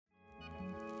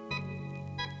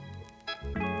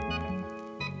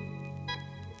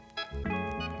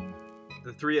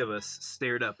The three of us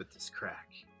stared up at this crack,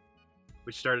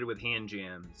 which started with hand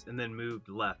jams and then moved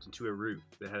left into a roof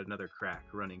that had another crack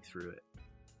running through it.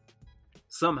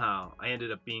 Somehow, I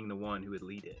ended up being the one who would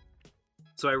lead it,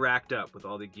 so I racked up with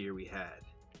all the gear we had.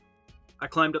 I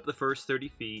climbed up the first 30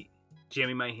 feet,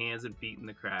 jamming my hands and feet in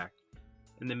the crack,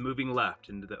 and then moving left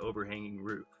into the overhanging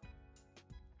roof.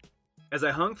 As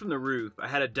I hung from the roof, I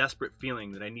had a desperate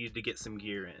feeling that I needed to get some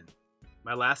gear in.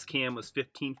 My last cam was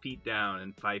 15 feet down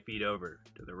and 5 feet over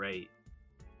to the right.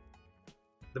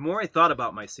 The more I thought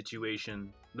about my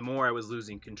situation, the more I was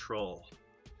losing control.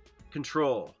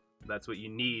 Control, that's what you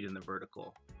need in the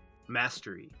vertical.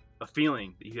 Mastery, a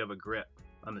feeling that you have a grip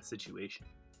on the situation.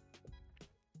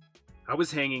 I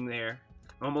was hanging there,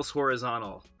 almost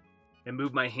horizontal, and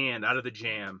moved my hand out of the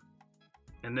jam,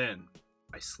 and then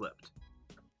I slipped.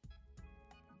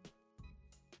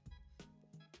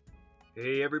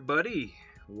 Hey everybody,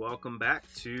 welcome back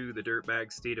to the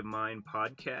Dirtbag State of Mind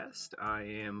podcast. I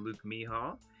am Luke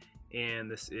Mihal,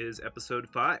 and this is episode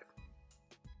 5.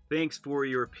 Thanks for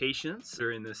your patience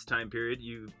during this time period.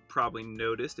 You've probably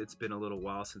noticed it's been a little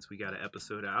while since we got an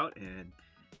episode out, and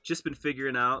just been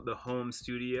figuring out the home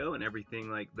studio and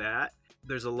everything like that.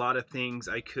 There's a lot of things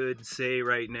I could say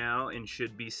right now and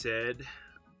should be said.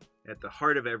 At the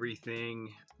heart of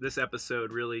everything, this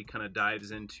episode really kind of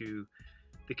dives into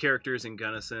the characters in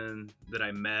Gunnison that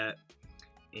I met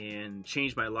and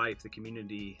changed my life, the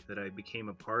community that I became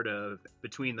a part of.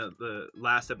 Between the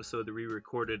last episode that we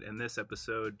recorded and this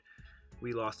episode,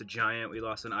 we lost a giant, we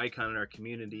lost an icon in our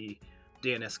community,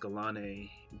 Dan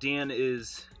Escalante. Dan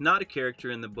is not a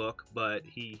character in the book, but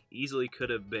he easily could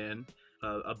have been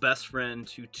a best friend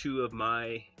to two of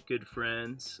my good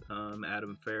friends,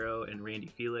 Adam Farrow and Randy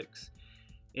Felix,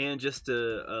 and just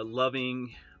a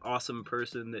loving, awesome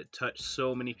person that touched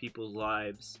so many people's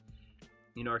lives.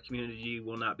 You know, our community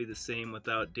will not be the same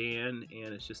without Dan,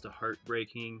 and it's just a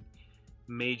heartbreaking,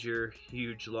 major,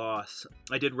 huge loss.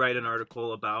 I did write an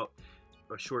article about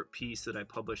a short piece that I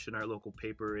published in our local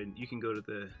paper, and you can go to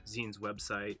the zine's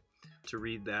website to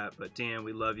read that. But Dan,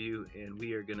 we love you, and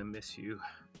we are going to miss you.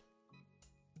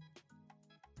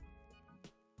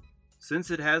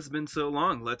 Since it has been so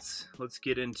long, let's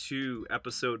get into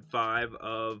episode 5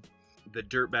 of the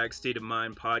Dirtbag State of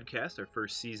Mind podcast, our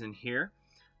first season here.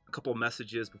 A couple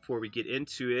messages before we get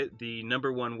into it. The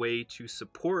number one way to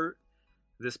support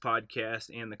this podcast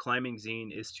and the Climbing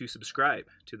Zine is to subscribe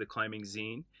to the Climbing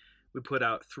Zine. We put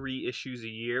out 3 issues a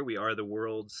year. We are the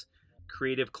world's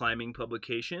creative climbing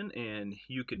publication, and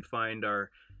you can find our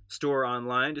store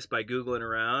online just by Googling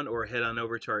around, or head on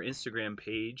over to our Instagram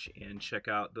page and check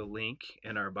out the link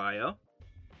in our bio.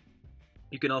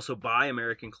 You can also buy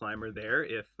American Climber there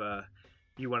if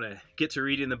you want to get to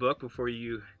reading the book before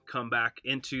you come back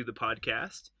into the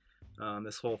podcast.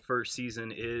 This whole first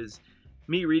season is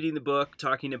me reading the book,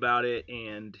 talking about it,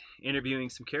 and interviewing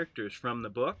some characters from the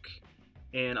book.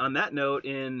 And on that note,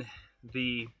 in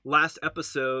the last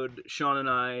episode, Sean and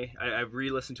I've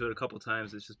re-listened to it a couple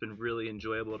times. It's just been really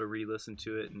enjoyable to re-listen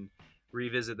to it and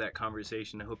revisit that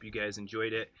conversation. I hope you guys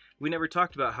enjoyed it. We never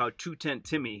talked about how Two Tent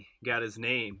Timmy got his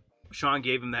name. Sean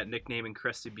gave him that nickname in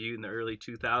Crested Butte in the early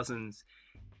 2000s.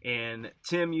 And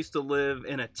Tim used to live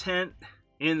in a tent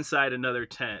inside another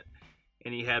tent.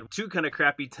 And he had 2 kind of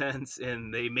crappy tents,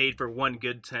 and they made for one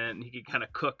good tent. And he could kind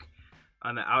of cook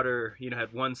on the outer,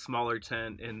 had one smaller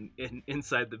tent and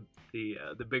inside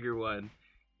the bigger one.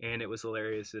 And it was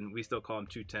hilarious. And we still call him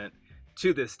Two Tent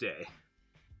to this day.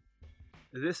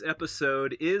 This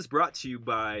episode is brought to you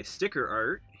by Sticker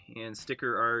Art. And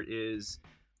Sticker Art is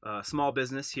a small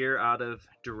business here out of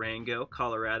Durango,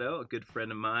 Colorado. A good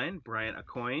friend of mine, Bryant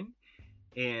Aucoin,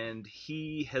 and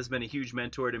he has been a huge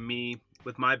mentor to me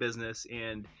with my business.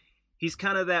 And he's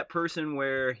kind of that person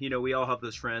where, we all have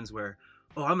those friends where,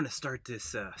 oh, I'm going to start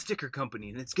this sticker company,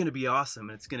 and it's going to be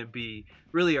awesome, and it's going to be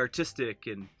really artistic.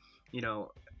 And,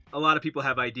 a lot of people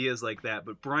have ideas like that,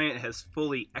 but Bryant has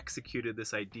fully executed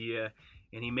this idea,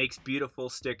 and he makes beautiful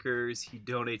stickers. He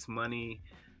donates money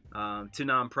to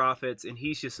nonprofits, and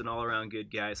he's just an all-around good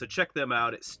guy. So check them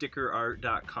out at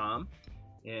stickerart.com.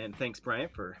 And thanks,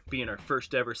 Bryant, for being our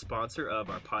first ever sponsor of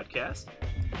our podcast.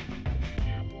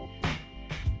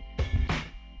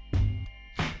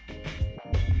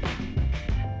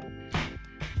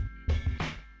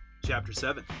 Chapter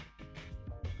 7.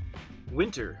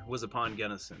 Winter was upon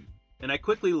Gunnison, and I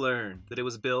quickly learned that it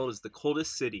was billed as the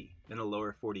coldest city in the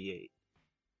lower 48.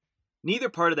 Neither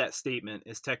part of that statement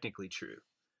is technically true.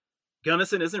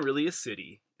 Gunnison isn't really a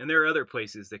city, and there are other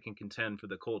places that can contend for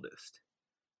the coldest.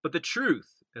 But the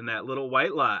truth in that little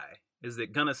white lie is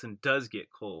that Gunnison does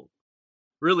get cold.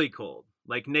 Really cold,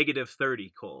 like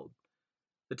 -30 cold.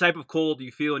 The type of cold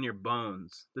you feel in your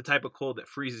bones, the type of cold that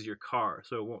freezes your car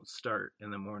so it won't start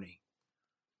in the morning.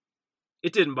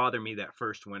 It didn't bother me that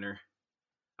first winter.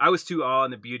 I was too awed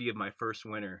in the beauty of my first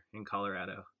winter in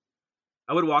Colorado.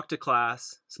 I would walk to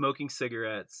class, smoking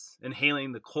cigarettes,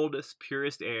 inhaling the coldest,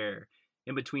 purest air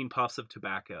in between puffs of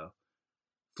tobacco,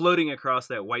 floating across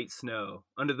that white snow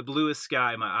under the bluest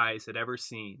sky my eyes had ever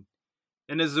seen,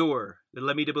 an azure that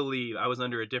led me to believe I was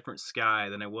under a different sky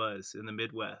than I was in the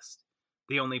Midwest,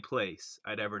 the only place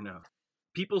I'd ever known.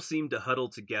 People seemed to huddle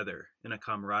together in a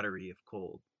camaraderie of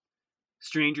cold.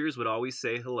 Strangers would always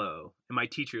say hello, and my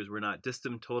teachers were not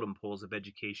distant totem poles of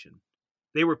education.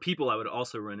 They were people I would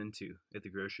also run into at the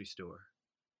grocery store.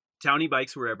 Townie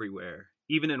bikes were everywhere,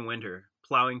 even in winter,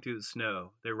 plowing through the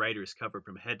snow, their riders covered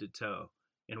from head to toe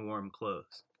in warm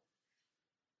clothes.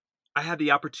 I had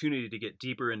the opportunity to get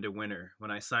deeper into winter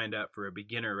when I signed up for a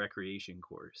beginner recreation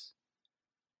course.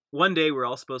 One day we're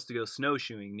all supposed to go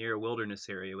snowshoeing near a wilderness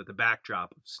area with a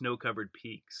backdrop of snow-covered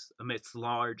peaks amidst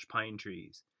large pine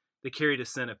trees that carried a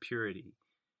scent of purity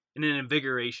and an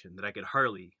invigoration that I could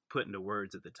hardly put into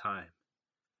words at the time.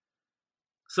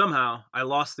 Somehow, I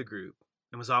lost the group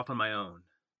and was off on my own,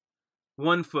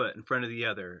 1 foot in front of the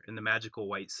other in the magical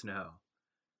white snow,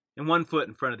 and 1 foot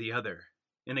in front of the other,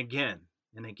 and again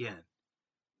and again.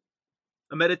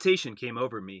 A meditation came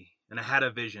over me, and I had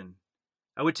a vision.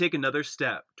 I would take another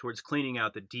step towards cleaning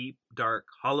out the deep, dark,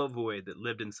 hollow void that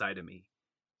lived inside of me.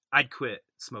 I'd quit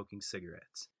smoking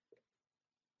cigarettes.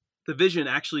 The vision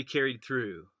actually carried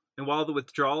through, and while the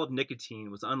withdrawal of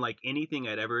nicotine was unlike anything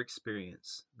I'd ever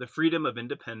experienced, the freedom of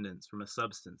independence from a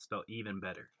substance felt even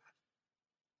better.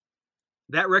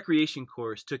 That recreation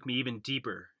course took me even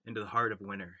deeper into the heart of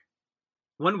winter.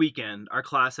 One weekend, our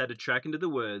class had to trek into the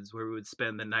woods where we would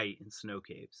spend the night in snow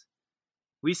caves.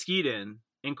 We skied in,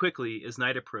 and quickly, as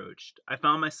night approached, I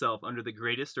found myself under the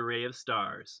greatest array of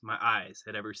stars my eyes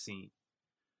had ever seen.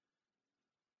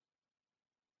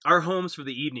 Our homes for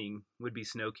the evening would be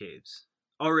snow caves,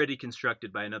 already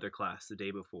constructed by another class the day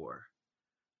before.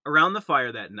 Around the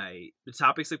fire that night, the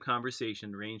topics of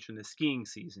conversation ranged from the skiing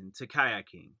season to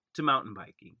kayaking, to mountain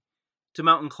biking, to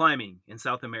mountain climbing in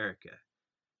South America.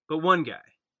 But one guy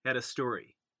had a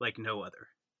story like no other.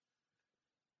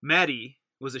 Matty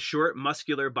was a short,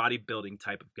 muscular, bodybuilding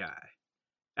type of guy.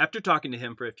 After talking to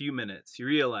him for a few minutes, you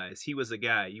realized he was the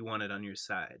guy you wanted on your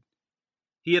side.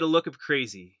 He had a look of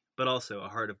crazy, but also a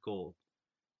heart of gold.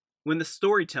 When the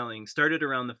storytelling started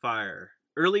around the fire,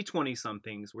 early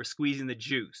 20-somethings were squeezing the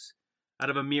juice out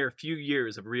of a mere few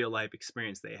years of real-life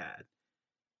experience they had.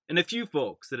 And a few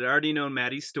folks that had already known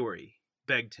Matty's story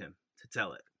begged him to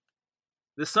tell it.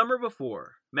 The summer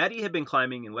before, Matty had been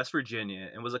climbing in West Virginia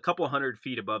and was a couple 100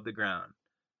 feet above the ground,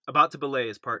 about to belay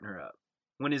his partner up,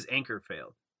 when his anchor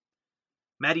failed.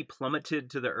 Matty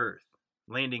plummeted to the earth,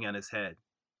 landing on his head.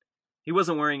 He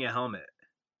wasn't wearing a helmet,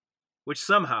 which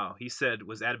somehow, he said,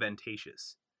 was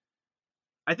advantageous.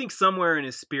 I think somewhere in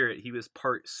his spirit he was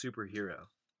part superhero.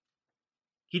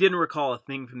 He didn't recall a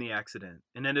thing from the accident,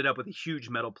 and ended up with a huge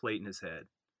metal plate in his head.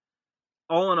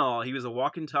 All in all, he was a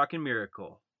walking, talking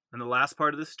miracle, and the last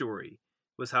part of the story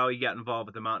was how he got involved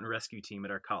with the mountain rescue team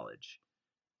at our college,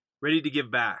 ready to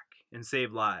give back and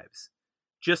save lives,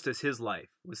 just as his life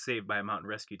was saved by a mountain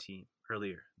rescue team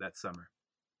earlier that summer.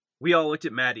 We all looked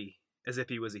at Matty as if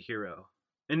he was a hero,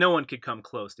 and no one could come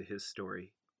close to his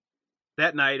story.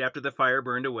 That night, after the fire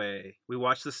burned away, we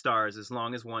watched the stars as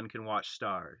long as one can watch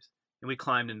stars, and we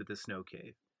climbed into the snow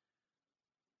cave.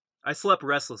 I slept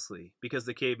restlessly because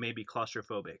the cave made me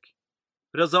claustrophobic,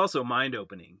 but it was also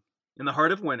mind-opening. In the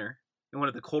heart of winter, in one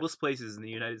of the coldest places in the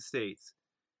United States,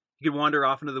 you could wander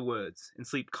off into the woods and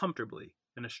sleep comfortably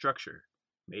in a structure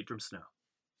made from snow.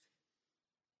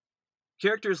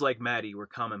 Characters like Matty were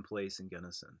commonplace in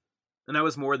Gunnison, and I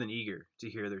was more than eager to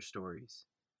hear their stories.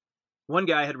 One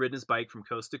guy had ridden his bike from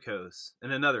coast to coast,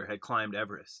 and another had climbed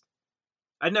Everest.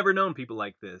 I'd never known people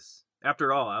like this.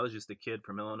 After all, I was just a kid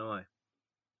from Illinois.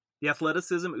 The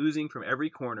athleticism oozing from every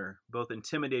corner both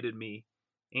intimidated me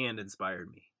and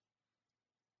inspired me.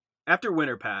 After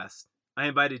winter passed, I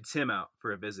invited Tim out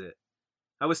for a visit.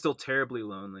 I was still terribly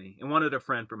lonely and wanted a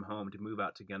friend from home to move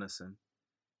out to Gunnison.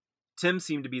 Tim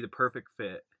seemed to be the perfect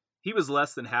fit. He was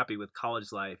less than happy with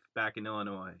college life back in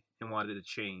Illinois and wanted to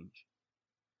change.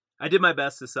 I did my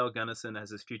best to sell Gunnison as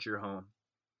his future home.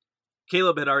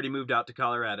 Caleb had already moved out to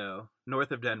Colorado,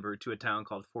 north of Denver, to a town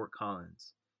called Fort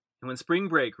Collins, and when spring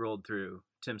break rolled through,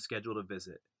 Tim scheduled a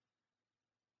visit.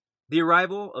 The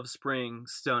arrival of spring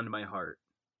stunned my heart.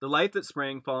 The life that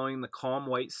sprang following the calm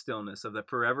white stillness of the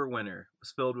forever winter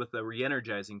was filled with a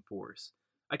re-energizing force.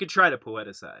 I could try to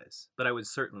poeticize, but I would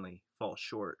certainly fall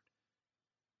short.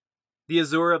 The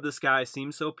azure of the sky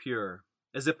seemed so pure,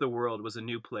 as if the world was a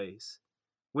new place.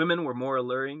 Women were more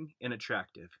alluring and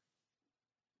attractive.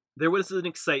 There was an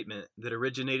excitement that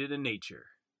originated in nature,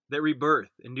 that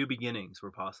rebirth and new beginnings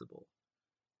were possible.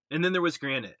 And then there was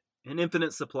Granite, an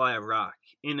infinite supply of rock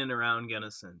in and around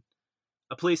Gunnison,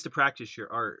 a place to practice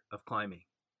your art of climbing.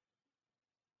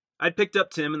 I'd picked up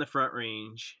Tim in the Front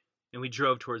Range, and we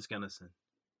drove towards Gunnison.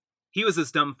 He was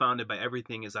as dumbfounded by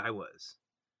everything as I was.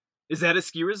 "Is that a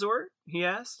ski resort?" he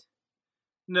asked.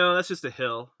 "No, that's just a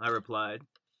hill," I replied.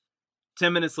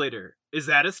 10 minutes later, "Is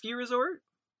that a ski resort?"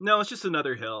 "No, it's just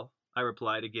another hill," I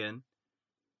replied again.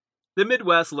 The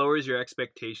Midwest lowers your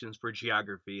expectations for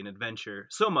geography and adventure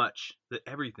so much that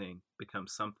everything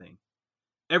becomes something.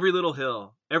 Every little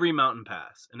hill, every mountain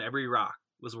pass, and every rock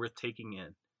was worth taking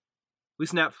in. We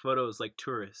snapped photos like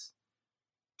tourists.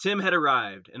 Tim had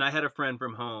arrived, and I had a friend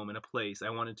from home in a place I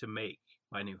wanted to make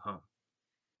my new home.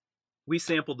 We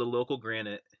sampled the local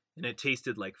granite, and it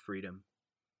tasted like freedom.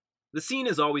 The scene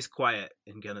is always quiet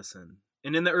in Gunnison,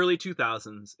 and in the early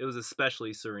 2000s, it was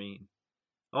especially serene.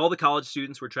 All the college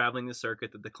students were traveling the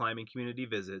circuit that the climbing community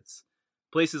visits,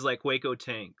 places like Waco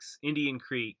Tanks, Indian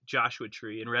Creek, Joshua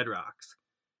Tree, and Red Rocks,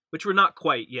 which were not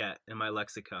quite yet in my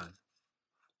lexicon.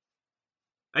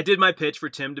 I did my pitch for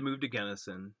Tim to move to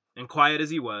Gunnison, and quiet as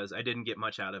he was, I didn't get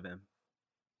much out of him.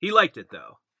 He liked it,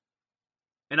 though,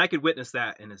 and I could witness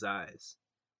that in his eyes.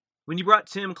 When you brought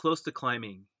Tim close to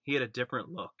climbing, he had a different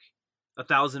look, a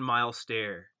 1,000-mile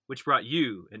stare, which brought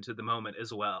you into the moment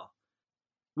as well.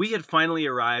 We had finally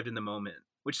arrived in the moment,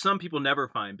 which some people never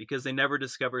find because they never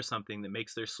discover something that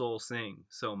makes their soul sing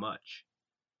so much.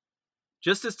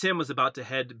 Just as Tim was about to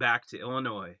head back to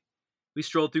Illinois, we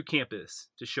strolled through campus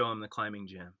to show him the climbing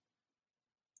gym.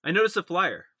 I noticed a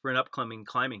flyer for an upcoming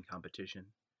climbing competition.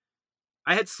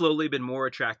 I had slowly been more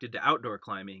attracted to outdoor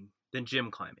climbing than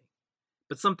gym climbing,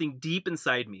 but something deep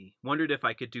inside me wondered if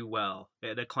I could do well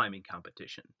at a climbing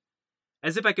competition,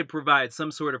 as if I could provide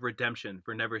some sort of redemption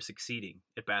for never succeeding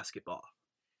at basketball.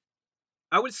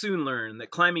 I would soon learn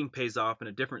that climbing pays off in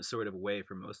a different sort of way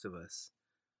for most of us.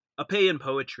 A pay in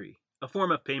poetry, a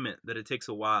form of payment that it takes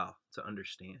a while to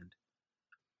understand.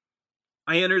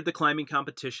 I entered the climbing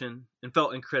competition and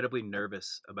felt incredibly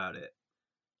nervous about it.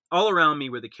 All around me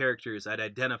were the characters I'd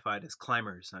identified as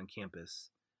climbers on campus,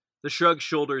 the shrugged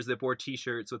shoulders that bore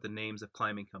t-shirts with the names of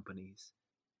climbing companies.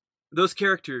 Those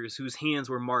characters whose hands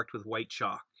were marked with white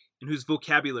chalk and whose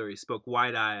vocabulary spoke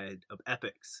wide-eyed of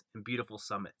epics and beautiful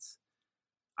summits.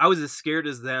 I was as scared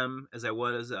as them as I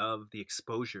was of the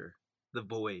exposure, the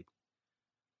void.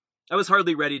 I was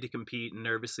hardly ready to compete and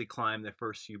nervously climbed the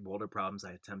first few boulder problems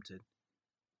I attempted.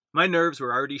 My nerves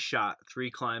were already shot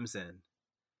 3 climbs in.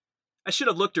 I should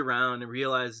have looked around and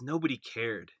realized nobody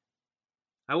cared.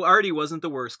 I already wasn't the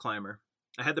worst climber.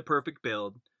 I had the perfect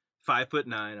build, 5'9",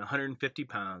 150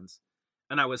 pounds,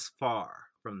 and I was far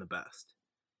from the best.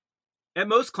 At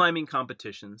most climbing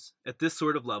competitions, at this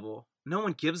sort of level, no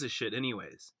one gives a shit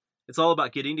anyways. It's all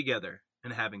about getting together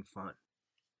and having fun.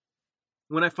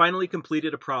 When I finally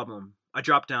completed a problem, I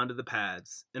dropped down to the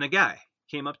pads, and a guy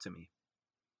came up to me.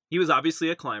 He was obviously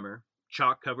a climber.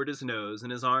 Chalk covered his nose,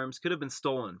 and his arms could have been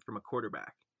stolen from a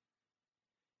quarterback.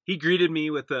 He greeted me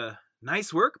with a,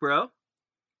 "Nice work, bro."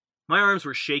 My arms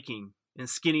were shaking and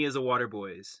skinny as a water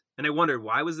boy's, and I wondered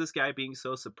why was this guy being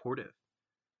so supportive.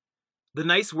 The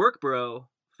 "nice work, bro"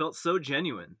 felt so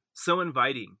genuine, so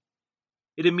inviting.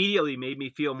 It immediately made me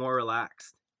feel more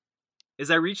relaxed. As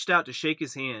I reached out to shake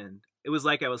his hand, it was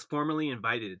like I was formally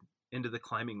invited into the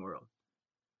climbing world.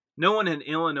 No one in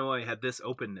Illinois had this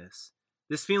openness,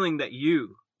 this feeling that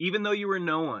you, even though you were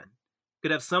no one,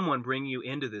 could have someone bring you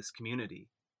into this community.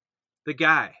 The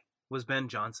guy was Ben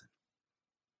Johnson.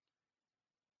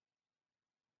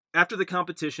 After the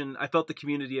competition, I felt the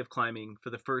community of climbing for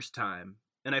the first time,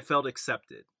 and I felt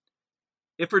accepted.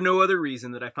 If for no other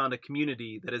reason that I found a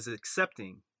community that is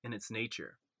accepting in its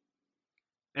nature.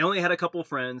 I only had a couple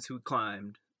friends who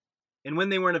climbed, and when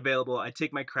they weren't available, I'd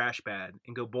take my crash pad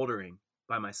and go bouldering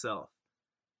by myself.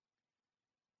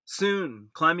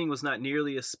 Soon, climbing was not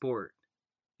nearly a sport.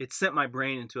 It sent my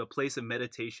brain into a place of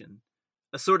meditation,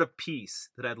 a sort of peace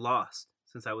that I'd lost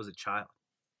since I was a child.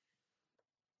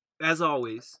 As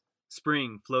always,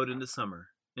 spring flowed into summer,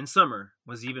 and summer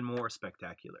was even more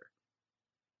spectacular.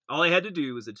 All I had to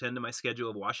do was attend to my schedule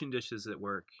of washing dishes at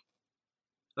work.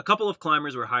 A couple of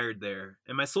climbers were hired there,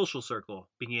 and my social circle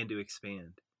began to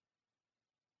expand.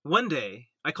 One day,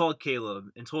 I called Caleb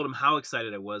and told him how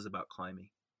excited I was about climbing.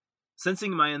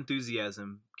 Sensing my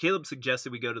enthusiasm, Caleb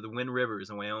suggested we go to the Wind Rivers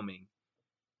in Wyoming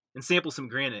and sample some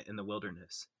granite in the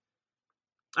wilderness.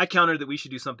 I countered that we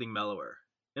should do something mellower.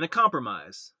 and a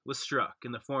compromise was struck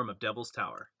in the form of Devil's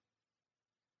Tower.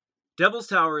 Devil's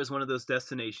Tower is one of those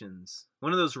destinations,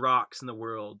 one of those rocks in the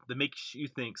world that makes you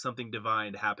think something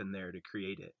divine happened there to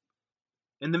create it.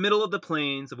 In the middle of the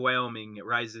plains of Wyoming, it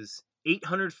rises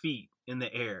 800 feet in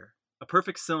the air, a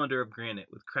perfect cylinder of granite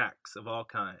with cracks of all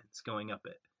kinds going up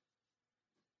it.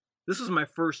 This was my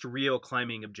first real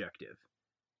climbing objective.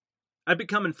 I'd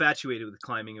become infatuated with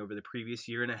climbing over the previous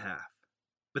year and a half,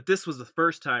 but this was the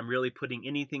first time really putting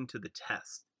anything to the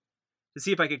test, to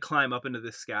see if I could climb up into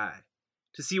the sky,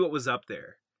 to see what was up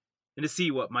there, and to see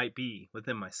what might be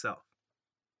within myself.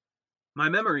 My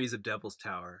memories of Devil's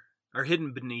Tower are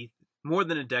hidden beneath more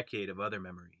than a decade of other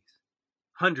memories.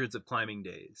 Hundreds of climbing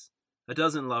days, a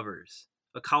dozen lovers,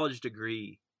 a college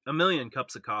degree, a million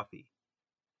cups of coffee.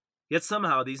 Yet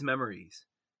somehow these memories,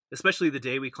 especially the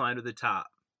day we climbed to the top,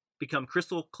 become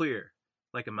crystal clear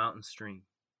like a mountain stream.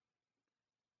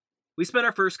 We spent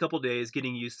our first couple days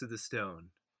getting used to the stone,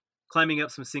 climbing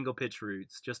up some single pitch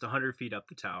routes just 100 feet up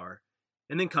the tower,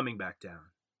 and then coming back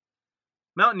down.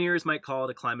 Mountaineers might call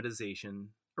it acclimatization.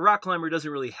 A rock climber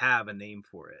doesn't really have a name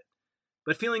for it,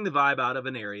 but feeling the vibe out of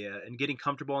an area and getting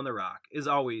comfortable on the rock is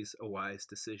always a wise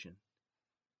decision.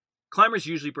 Climbers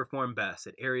usually perform best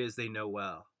at areas they know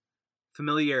well,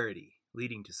 familiarity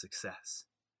leading to success.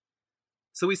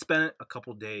 So we spent a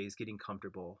couple days getting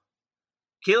comfortable.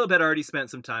 Caleb had already spent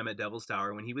some time at Devil's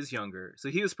Tower when he was younger, so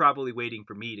he was probably waiting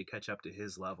for me to catch up to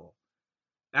his level.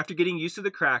 After getting used to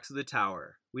the cracks of the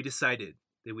tower, we decided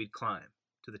that we'd climb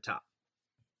to the top.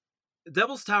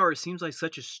 Devil's Tower seems like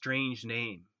such a strange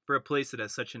name for a place that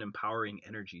has such an empowering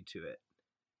energy to it.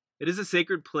 It is a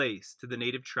sacred place to the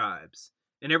native tribes,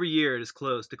 and every year it is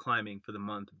closed to climbing for the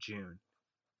month of June.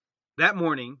 That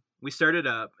morning, we started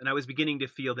up, and I was beginning to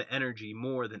feel the energy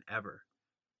more than ever.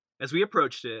 As we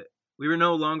approached it, we were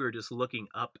no longer just looking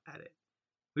up at it.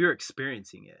 We were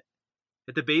experiencing it.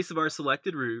 At the base of our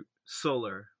selected route,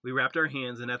 Solar, we wrapped our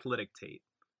hands in athletic tape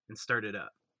and started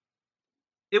up.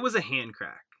 It was a hand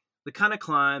crack, the kind of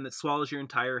climb that swallows your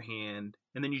entire hand,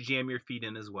 and then you jam your feet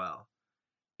in as well.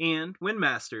 And, when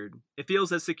mastered, it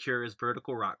feels as secure as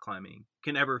vertical rock climbing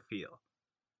can ever feel.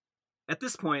 At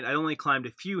this point, I'd only climbed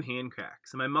a few hand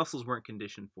cracks, and my muscles weren't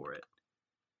conditioned for it.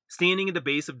 Standing at the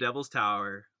base of Devil's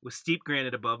Tower, with steep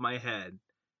granite above my head,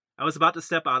 I was about to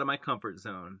step out of my comfort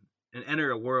zone and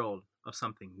enter a world of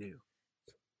something new.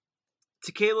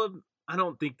 To Caleb, I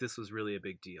don't think this was really a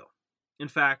big deal. In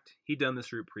fact, he'd done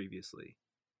this route previously.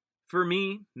 For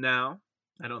me, now,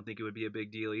 I don't think it would be a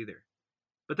big deal either.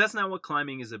 But that's not what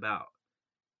climbing is about.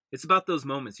 It's about those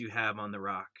moments you have on the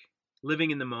rock,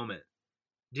 living in the moment,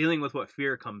 dealing with what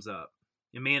fear comes up,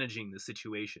 and managing the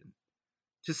situation.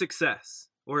 To success,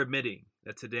 or admitting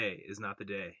that today is not the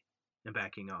day, and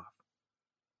backing off.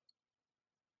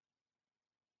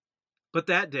 But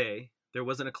that day, there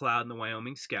wasn't a cloud in the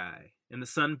Wyoming sky, and the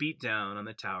sun beat down on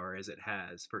the tower as it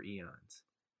has for eons.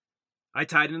 I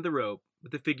tightened the rope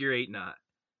with the figure 8 knot,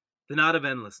 the knot of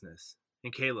endlessness,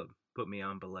 and Caleb put me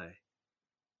on belay.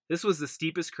 This was the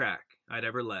steepest crack I'd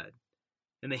ever led,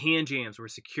 and the hand jams were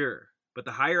secure, but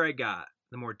the higher I got,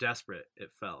 the more desperate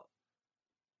it felt.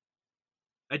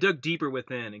 I dug deeper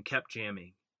within and kept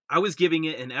jamming. I was giving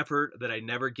it an effort that I'd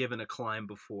never given a climb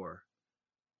before.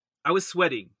 I was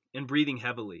sweating and breathing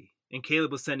heavily, and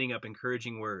Caleb was sending up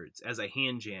encouraging words as I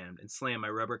hand jammed and slammed my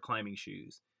rubber climbing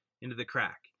shoes into the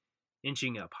crack,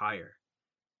 inching up higher.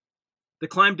 The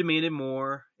climb demanded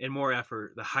more and more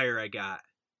effort the higher I got,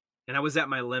 and I was at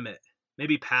my limit,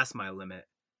 maybe past my limit.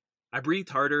 I breathed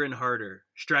harder and harder,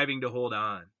 striving to hold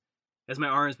on, as my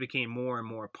arms became more and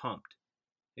more pumped,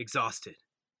 exhausted.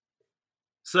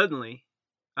 Suddenly,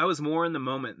 I was more in the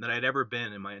moment than I'd ever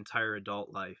been in my entire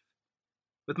adult life,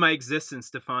 with my existence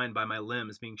defined by my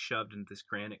limbs being shoved into this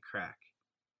granite crack.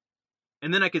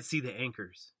 And then I could see the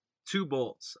anchors, 2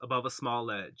 bolts above a small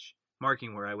ledge,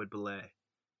 marking where I would belay.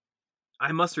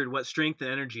 I mustered what strength and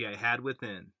energy I had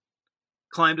within,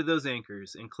 climbed to those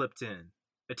anchors, and clipped in,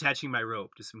 attaching my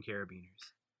rope to some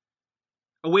carabiners.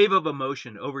 A wave of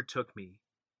emotion overtook me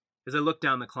as I looked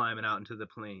down the climb and out into the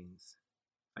plains.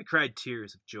 I cried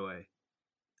tears of joy.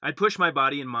 I'd pushed my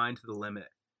body and mind to the limit.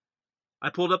 I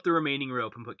pulled up the remaining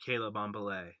rope and put Caleb on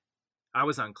belay. I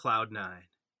was on cloud 9.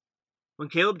 When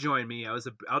Caleb joined me, I was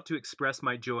about to express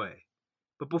my joy,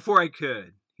 but before I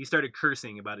could, he started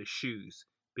cursing about his shoes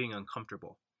being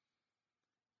uncomfortable.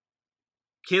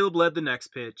 Caleb led the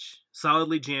next pitch,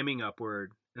 solidly jamming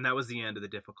upward, and that was the end of the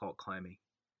difficult climbing.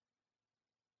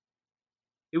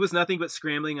 It was nothing but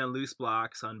scrambling on loose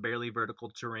blocks on barely vertical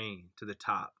terrain to the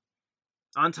top.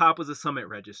 On top was a summit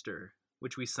register,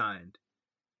 which we signed.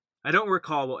 I don't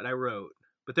recall what I wrote,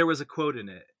 but there was a quote in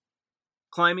it.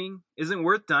 Climbing isn't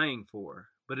worth dying for,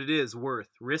 but it is worth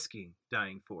risking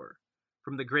dying for.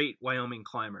 From the great Wyoming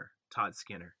climber, Todd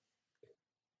Skinner.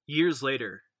 Years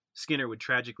later, Skinner would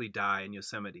tragically die in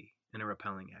Yosemite in a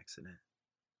rappelling accident.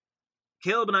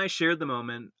 Caleb and I shared the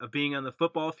moment of being on the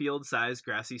football field-sized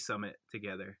grassy summit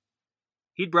together.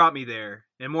 He'd brought me there,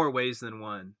 in more ways than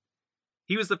one.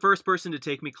 He was the first person to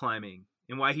take me climbing,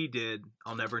 and why he did,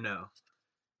 I'll never know.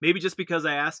 Maybe just because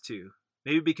I asked to,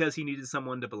 maybe because he needed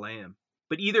someone to belay him.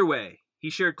 But either way, he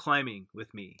shared climbing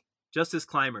with me, just as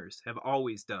climbers have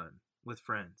always done with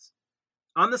friends.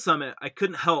 On the summit, I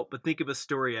couldn't help but think of a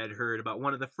story I'd heard about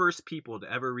one of the first people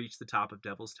to ever reach the top of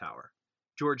Devil's Tower,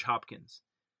 George Hopkins.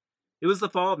 It was the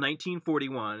fall of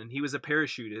 1941, and he was a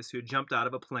parachutist who had jumped out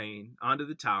of a plane onto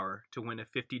the tower to win a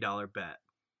 $50 bet.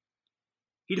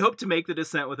 He'd hoped to make the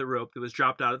descent with a rope that was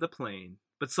dropped out of the plane,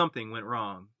 but something went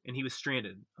wrong, and he was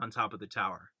stranded on top of the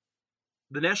tower.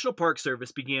 The National Park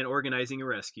Service began organizing a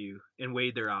rescue and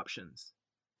weighed their options.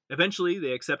 Eventually,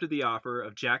 they accepted the offer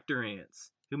of Jack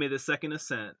Durrance, who made the second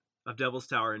ascent of Devil's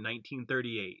Tower in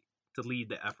 1938, to lead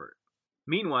the effort.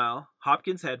 Meanwhile,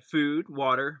 Hopkins had food,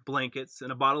 water, blankets,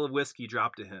 and a bottle of whiskey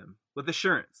dropped to him, with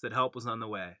assurance that help was on the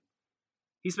way.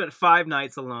 He spent 5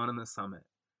 nights alone on the summit.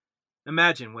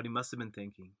 Imagine what he must have been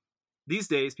thinking. These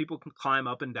days, people can climb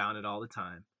up and down it all the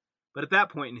time, but at that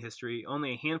point in history,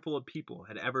 only a handful of people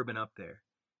had ever been up there.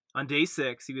 On day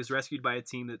 6, he was rescued by a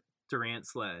team that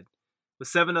Durrance led, with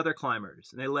 7 other climbers,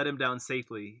 and they led him down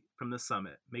safely from the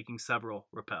summit, making several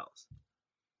rappels.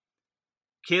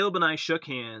 Caleb and I shook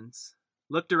hands,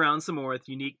 looked around some more at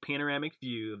the unique panoramic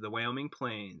view of the Wyoming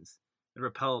plains, and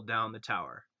rappelled down the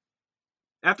tower.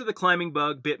 After the climbing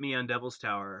bug bit me on Devil's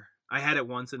Tower, I had it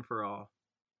once and for all,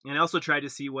 and I also tried to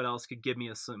see what else could give me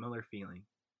a similar feeling.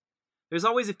 There's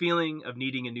always a feeling of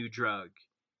needing a new drug,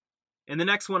 and the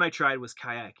next one I tried was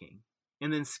kayaking,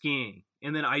 and then skiing,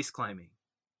 and then ice climbing.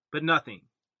 But nothing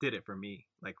did it for me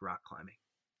like rock climbing.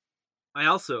 I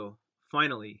also,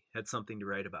 finally, had something to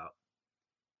write about.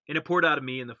 And it poured out of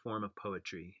me in the form of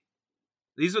poetry.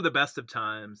 These were the best of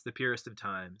times, the purest of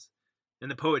times, and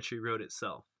the poetry wrote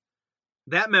itself.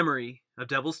 That memory of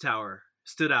Devil's Tower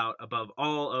stood out above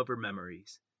all other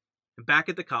memories. And back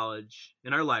at the college,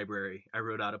 in our library, I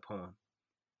wrote out a poem.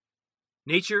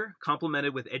 Nature,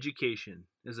 complemented with education,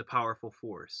 is a powerful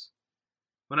force.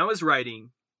 When I was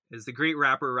writing, as the great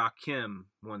rapper Rakim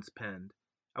once penned,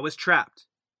 I was trapped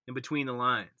in between the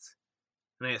lines,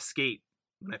 and I escaped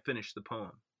when I finished the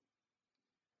poem.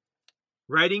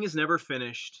 Writing is never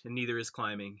finished, and neither is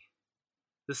climbing.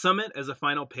 The summit as a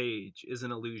final page is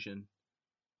an illusion.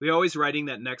 We're always writing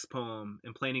that next poem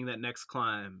and planning that next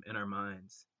climb in our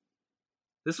minds.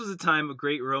 This was a time of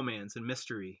great romance and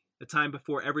mystery, a time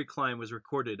before every climb was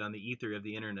recorded on the ether of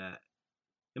the internet,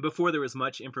 and before there was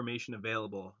much information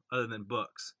available other than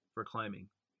books for climbing.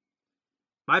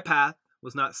 My path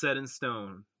was not set in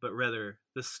stone, but rather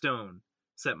the stone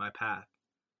set my path.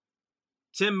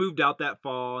 Tim moved out that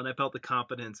fall, and I felt the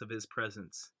confidence of his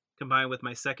presence, combined with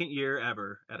my second year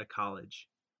ever at a college.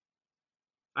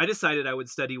 I decided I would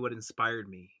study what inspired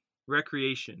me,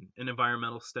 recreation and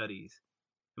environmental studies,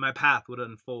 and my path would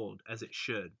unfold as it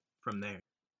should from there.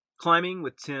 Climbing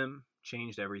with Tim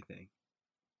changed everything.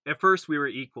 At first, we were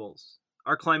equals.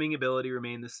 Our climbing ability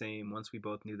remained the same once we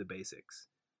both knew the basics.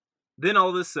 Then all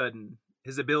of a sudden,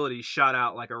 his ability shot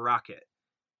out like a rocket,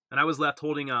 and I was left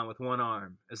holding on with one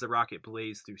arm as the rocket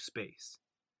blazed through space.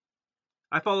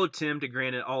 I followed Tim to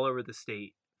Granite all over the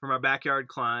state, from our backyard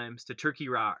climbs to Turkey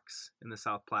Rocks in the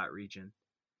South Platte region.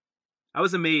 I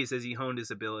was amazed as he honed his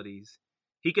abilities.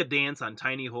 He could dance on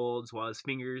tiny holds while his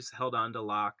fingers held on to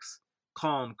locks,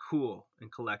 calm, cool,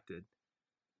 and collected.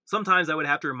 Sometimes I would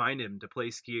have to remind him to play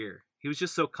skier. He was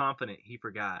just so confident he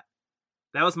forgot.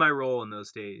 That was my role in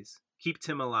those days, keep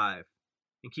Tim alive,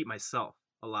 and keep myself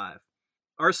alive.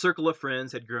 Our circle of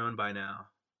friends had grown by now.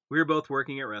 We were both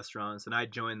working at restaurants, and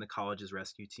I'd joined the college's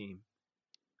rescue team.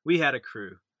 We had a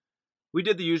crew. We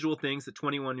did the usual things that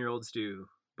 21-year-olds do,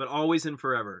 but always and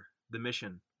forever, the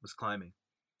mission was climbing.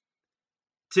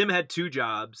 Tim had 2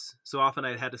 jobs, so often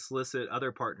I had to solicit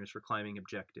other partners for climbing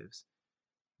objectives.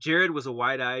 Jared was a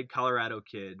wide-eyed Colorado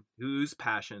kid who oozed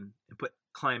passion and put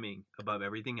climbing above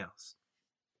everything else.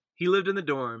 He lived in the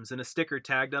dorms, and a sticker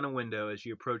tagged on a window as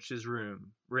you approached his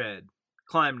room read,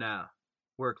 "Climb now,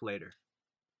 work later."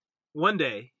 One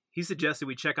day, he suggested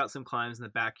we check out some climbs in the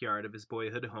backyard of his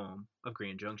boyhood home of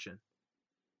Grand Junction.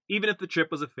 Even if the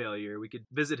trip was a failure, we could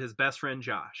visit his best friend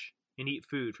Josh and eat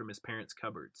food from his parents'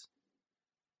 cupboards.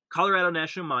 Colorado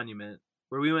National Monument,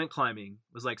 where we went climbing,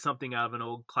 was like something out of an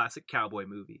old classic cowboy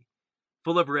movie,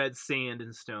 full of red sand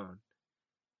and stone.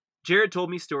 Jared told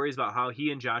me stories about how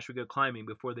he and Josh would go climbing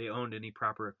before they owned any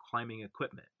proper climbing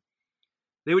equipment.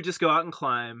 They would just go out and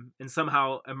climb and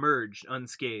somehow emerge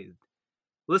unscathed.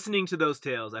 Listening to those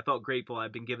tales, I felt grateful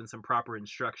I'd been given some proper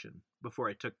instruction before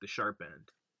I took the sharp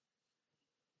end.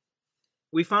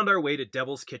 We found our way to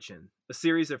Devil's Kitchen, a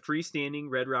series of freestanding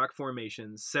red rock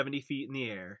formations 70 feet in the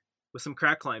air, with some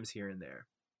crack climbs here and there.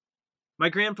 My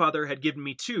grandfather had given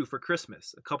me 2 for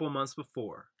Christmas a couple months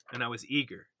before, and I was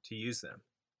eager to use them.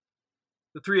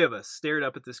 The 3 of us stared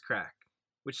up at this crack,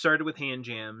 which started with hand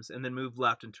jams and then moved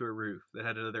left into a roof that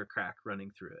had another crack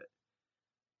running through it.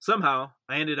 Somehow,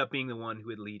 I ended up being the one who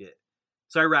would lead it,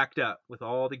 so I racked up with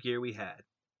all the gear we had.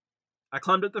 I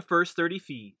climbed up the first 30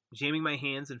 feet, jamming my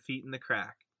hands and feet in the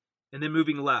crack, and then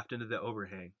moving left into the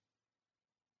overhang.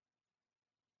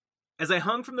 As I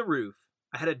hung from the roof,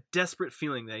 I had a desperate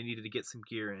feeling that I needed to get some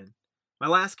gear in. My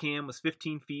last cam was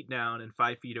 15 feet down and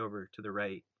 5 feet over to the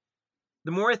right.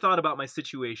 The more I thought about my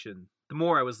situation, the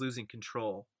more I was losing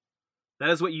control. That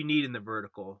is what you need in the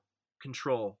vertical.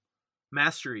 Control.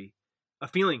 Mastery. A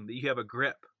feeling that you have a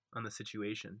grip on the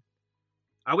situation.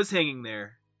 I was hanging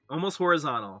there, almost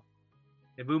horizontal,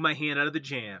 and moved my hand out of the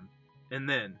jam, and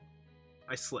then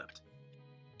I slipped.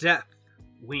 Death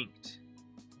winked.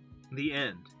 The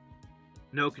end.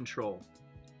 No control.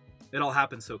 It all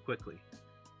happened so quickly.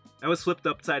 I was flipped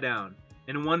upside down,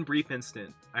 and in one brief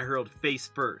instant, I hurled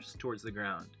face first towards the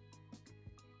ground.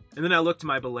 And then I looked to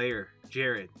my belayer,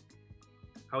 Jared.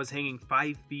 I was hanging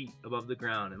 5 feet above the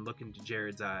ground and looked into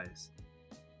Jared's eyes.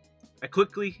 I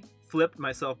quickly flipped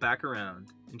myself back around,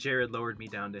 and Jared lowered me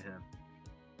down to him.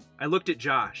 I looked at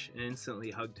Josh and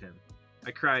instantly hugged him. I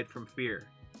cried from fear,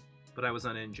 but I was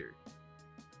uninjured.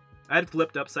 I had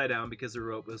flipped upside down because the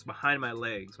rope was behind my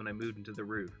legs when I moved into the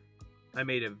roof. I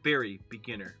made a very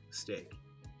beginner mistake.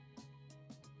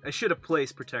 I should have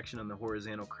placed protection on the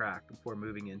horizontal crack before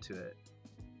moving into it.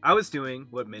 I was doing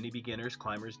what many beginners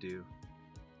climbers do,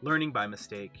 learning by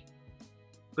mistake.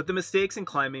 But the mistakes in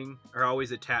climbing are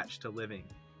always attached to living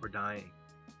or dying.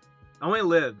 I only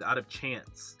lived out of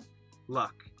chance,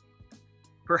 luck.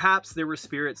 Perhaps there were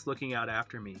spirits looking out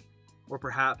after me, or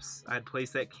perhaps I had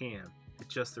placed that cam at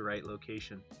just the right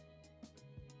location.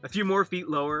 A few more feet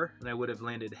lower, and I would have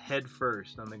landed head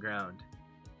first on the ground.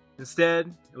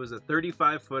 Instead, it was a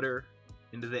 35-footer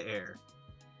into the air.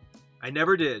 I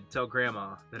never did tell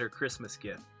Grandma that her Christmas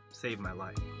gift saved my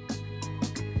life.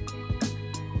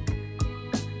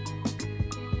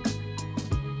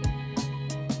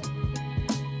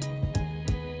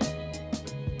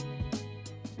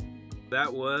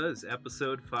 That was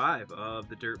episode 5 of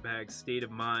the Dirtbag State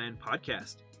of Mind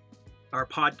podcast. Our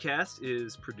podcast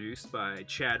is produced by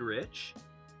Chad Rich.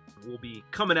 We'll be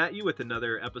coming at you with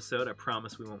another episode. I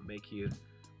promise we won't make you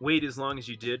wait as long as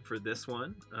you did for this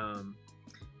one.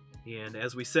 And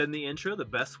as we said in the intro, the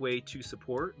best way to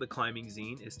support the Climbing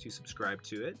Zine is to subscribe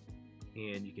to it.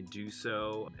 And you can do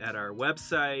so at our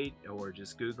website or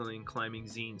just Googling Climbing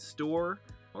Zine Store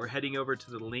or heading over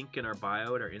to the link in our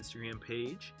bio at our Instagram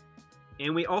page.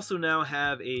 And we also now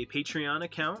have a Patreon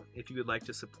account if you would like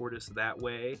to support us that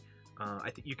way.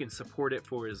 I think you can support it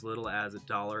for as little as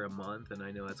 $1 a month, and I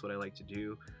know that's what I like to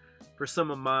do for some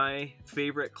of my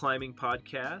favorite climbing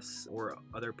podcasts or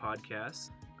other podcasts.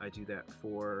 I do that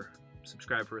for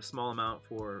subscribe for a small amount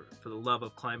for the Love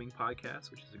of Climbing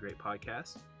podcast, which is a great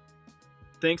podcast.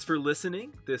 Thanks for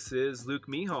listening. This is Luke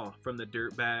Mihal from the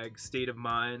Dirtbag State of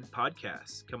Mind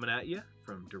podcast, coming at you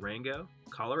from Durango,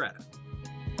 Colorado.